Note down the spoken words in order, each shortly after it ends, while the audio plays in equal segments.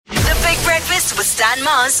Breakfast with Stan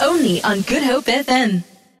Mars. Only on Good Hope FM.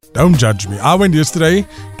 Don't judge me. I went yesterday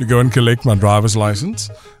to go and collect my driver's license.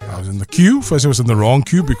 I was in the queue. First I was in the wrong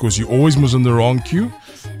queue because you always was in the wrong queue.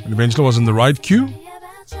 And eventually I was in the right queue.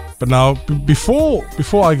 But now, before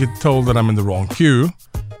I get told that I'm in the wrong queue,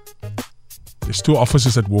 there's two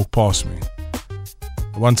officers that walk past me.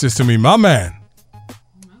 One says to me, "My man."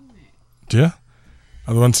 Yeah.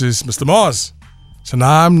 Other one says, "Mr. Mars." So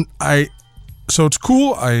now so it's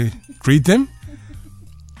cool. I greet them,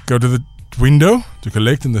 go to the window to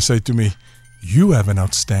collect, and they say to me, "You have an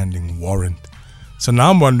outstanding warrant." So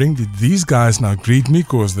now I'm wondering, did these guys now greet me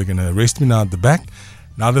because they're going to arrest me now at the back?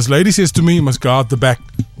 Now this lady says to me, "You must guard the back."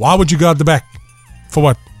 Why would you guard the back? For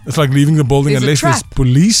what? It's like leaving the building unless there's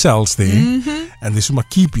police cells there and they should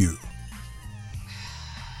keep you.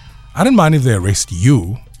 I don't mind if they arrest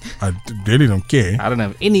you. I really don't care. I don't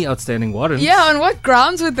have any outstanding warrants. Yeah, on what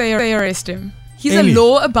grounds would they arrest him? He's a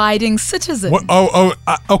law-abiding citizen.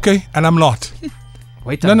 Okay, and I'm not.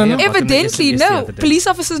 Wait, no. Evidently, no. Police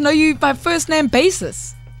officers know you by first-name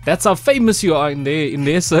basis. That's how famous you are in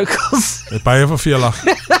their circles. They baie vervelig.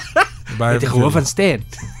 Met die gehoor van Stan.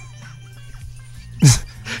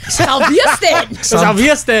 Sal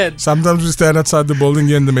weer Stan. Sometimes we stand outside the building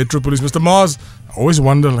here in the Metropolis. Mr. Mars, I always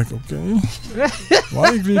wonder, okay, why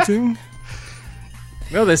are you greeting?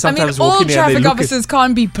 Well, they sometimes walk all in here and traffic officers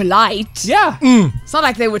can't be polite. Yeah. It's not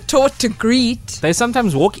like they were taught to greet. They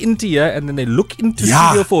sometimes walk into here and then they look into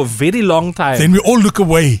studio for a very long time. Then we all look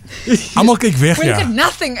away. Almal kyk weg, We did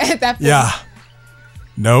nothing at that point. Yeah.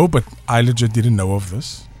 No, but I legit didn't know of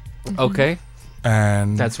this. Okay.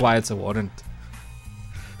 And that's why it's a warrant.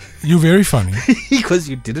 You're very funny. Because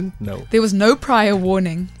you didn't know. There was no prior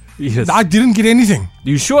warning. Yes. I didn't get anything.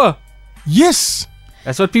 You sure? Yes.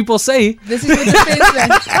 That's what people say. This is your defense, man.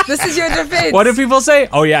 This is your defense. What do people say?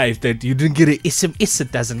 Oh yeah, if you didn't get an SMS,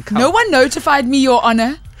 it doesn't count. No one notified me, Your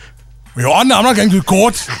Honor. Your Honor, I'm not going to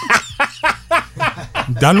court.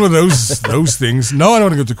 I'm done with those things. No, I don't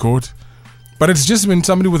want to go to court. But it's just when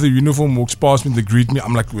somebody with a uniform walks past me, they greet me,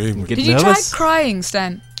 I'm like, wait. Did you try crying,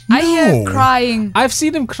 Stan? No. I hear crying. I've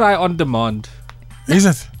seen him cry on demand. Is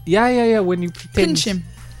it? Yeah. When you pretend. Pinch him.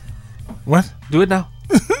 What? Do it now.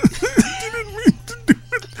 Didn't mean to do it.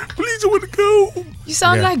 Please, I want to go. You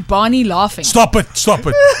sound like Barney laughing. Stop it.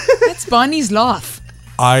 That's Barney's laugh.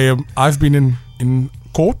 I've been in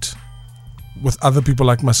court with other people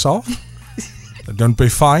like myself that don't pay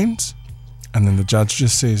fines, and then the judge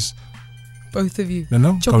just says, both of you.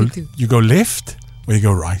 No. You go left or you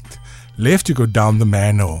go right. Left, you go down the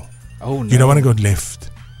manhole. Oh, no. You don't want to go left.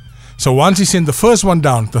 So once he sent the first one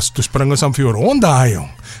down, to spring us on for your own die,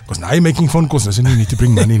 because now you're making phone calls. You need to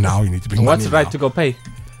bring money now. What's the right to go pay?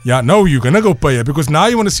 Yeah, no, you're going to go pay it because now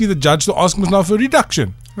you want to see the judge to ask us now for a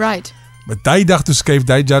reduction. Right. But die dag to skryf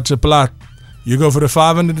die judge a plat. You go for a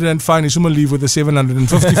 500 rand fine, you should leave with a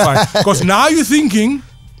 750 fine. Because now you're thinking...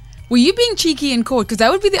 Were you being cheeky in court? Because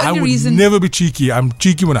that would be the only reason... I would never be cheeky. I'm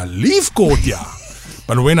cheeky when I leave court, yeah.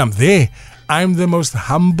 But when I'm there, I'm the most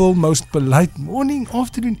humble, most polite morning,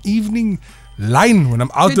 afternoon, evening line. When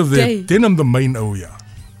I'm out of there, then I'm the main yeah.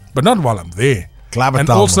 But not while I'm there. And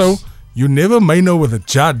also, you never main with a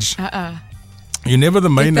judge. You're never the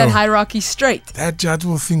main. Get that hierarchy straight. That judge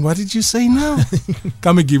will think, what did you say now?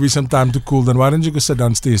 Come and give you some time to cool. Then why don't you go sit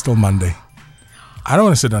downstairs till Monday? I don't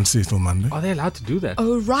want to sit downstairs till Monday. Are they allowed to do that?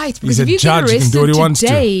 Oh, right. He's Because if a you judge, get arrested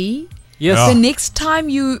today, the next time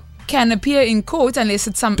you can appear in court, unless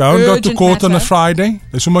it's some don't urgent go to court matter, on a Friday.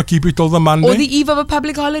 They should keep it till the Monday. or the eve of a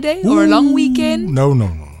public holiday, or a long weekend. No.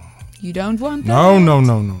 You don't want that?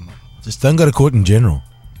 No. Just don't go to court in general.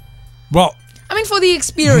 Well, I mean, for the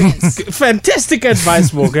experience. Fantastic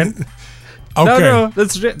advice, Morgan. Okay. No,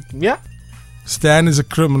 that's yeah. Stan is a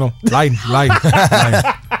criminal. Line.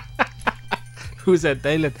 Who's that,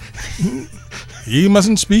 Dylan? He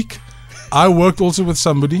mustn't speak. I worked also with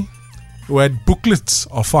somebody who had booklets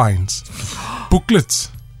of fines. Booklets.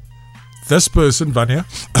 This person, Vanya,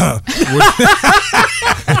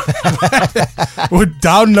 would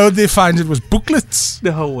download their fines. It was booklets.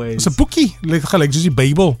 No way. It's a bookie, like just a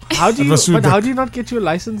Bible. How do you not get your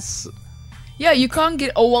license? Yeah, you can't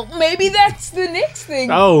get... Oh, well, maybe that's the next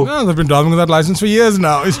thing. Oh. No, they've been driving with that license for years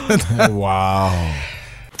now. Wow.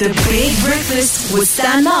 The Big Breakfast with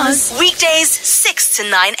Stan Mars. Weekdays, 6 to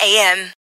 9 a.m.